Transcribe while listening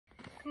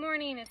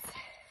morning. It's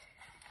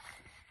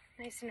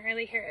nice and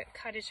early here at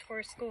Cottage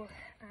Forest School.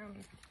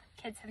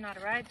 Kids have not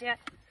arrived yet.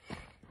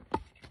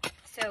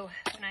 So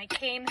when I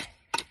came,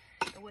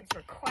 the woods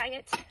were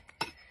quiet,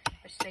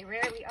 which they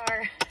rarely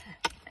are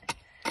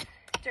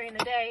during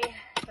the day,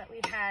 but we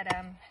had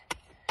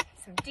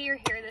some deer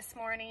here this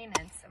morning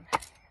and some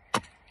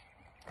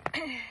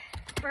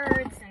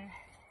birds, and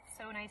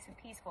so nice and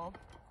peaceful.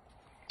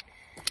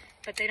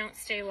 But they don't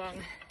stay long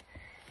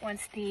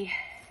once the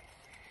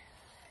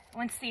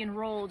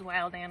enrolled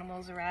wild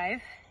animals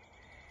arrive.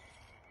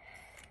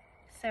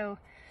 So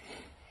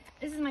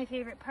this is my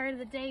favorite part of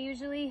the day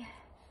usually.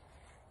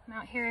 I'm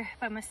out here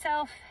by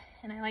myself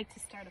and I like to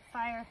start a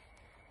fire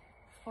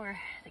for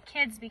the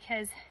kids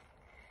because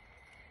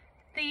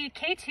the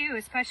K2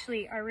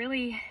 especially are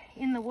really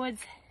in the woods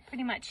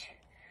pretty much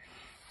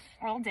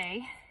all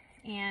day,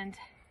 and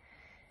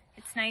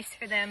it's nice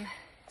for them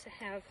to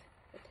have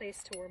a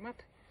place to warm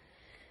up.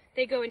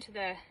 They go into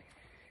the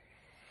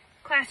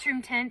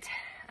classroom tent,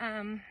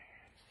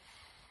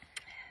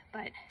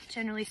 but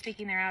generally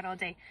speaking they're out all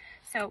day.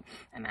 So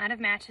I'm out of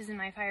matches in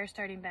my fire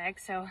starting bag,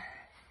 so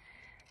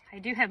I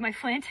do have my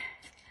flint.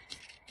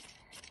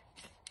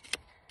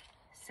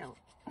 So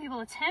we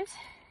will attempt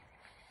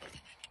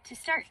to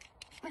start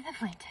with a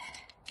flint.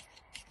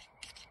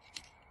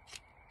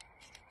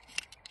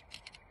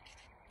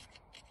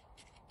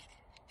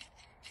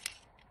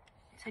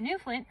 It's a new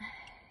flint.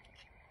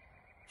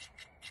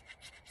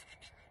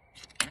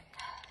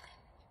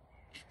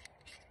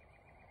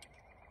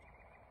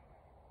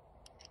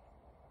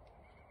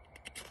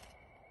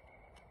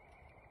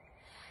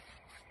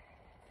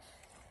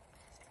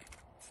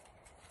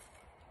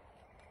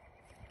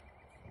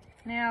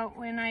 Now,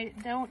 when I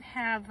don't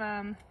have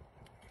when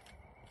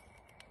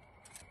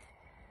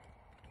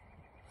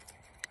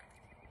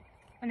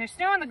there's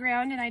snow on the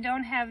ground and I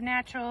don't have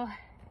natural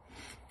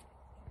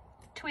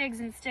twigs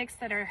and sticks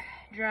that are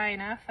dry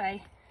enough,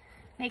 I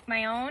make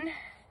my own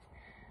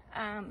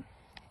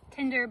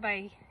tinder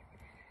by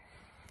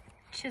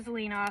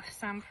chiseling off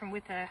some from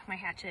with my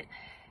hatchet.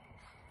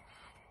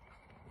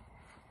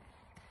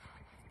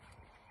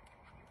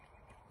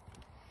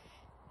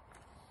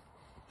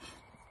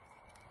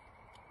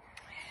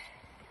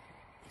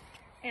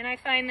 And I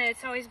find that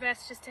it's always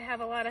best just to have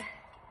a lot of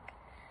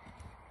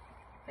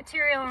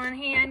material on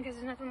hand, because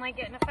there's nothing like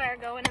getting a fire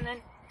going and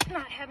then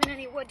not having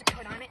any wood to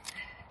put on it.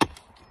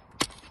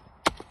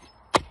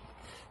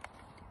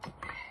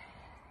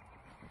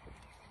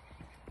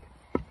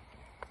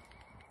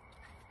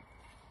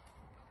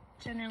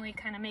 Generally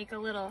kind of make a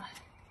little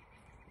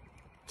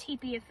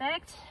teepee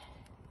effect.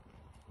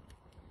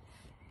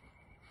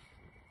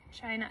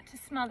 Try not to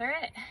smother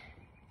it.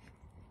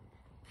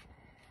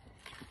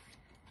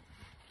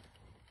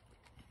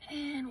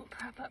 And we'll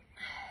prop up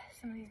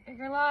some of these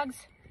bigger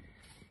logs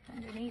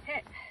underneath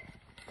it.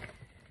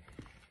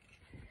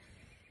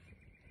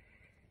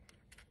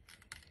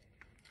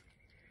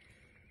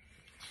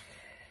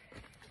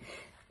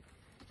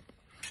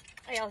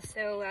 I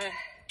also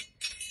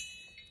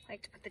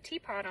like to put the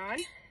teapot on.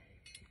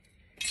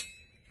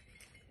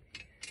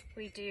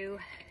 We do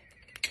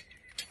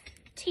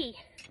tea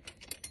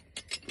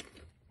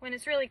when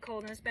it's really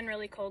cold, and it's been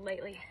really cold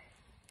lately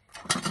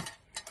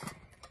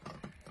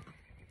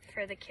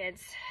for the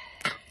kids,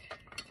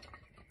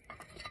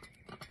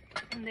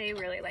 and they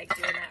really like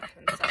doing that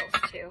for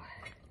themselves too.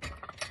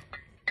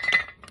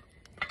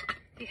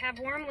 If you have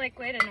warm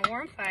liquid and a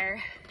warm fire,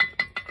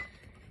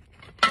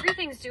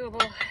 everything's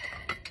doable.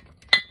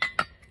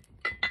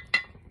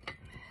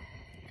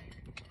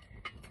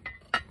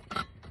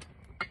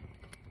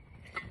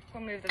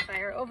 We'll move the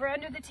fire over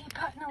under the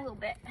teapot in a little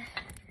bit.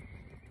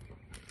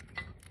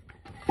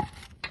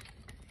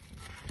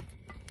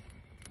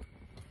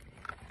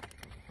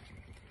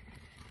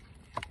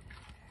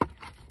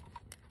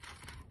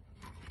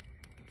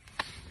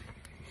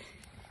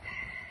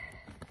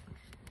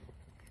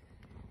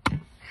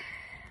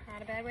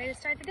 Not a bad way to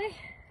start the day.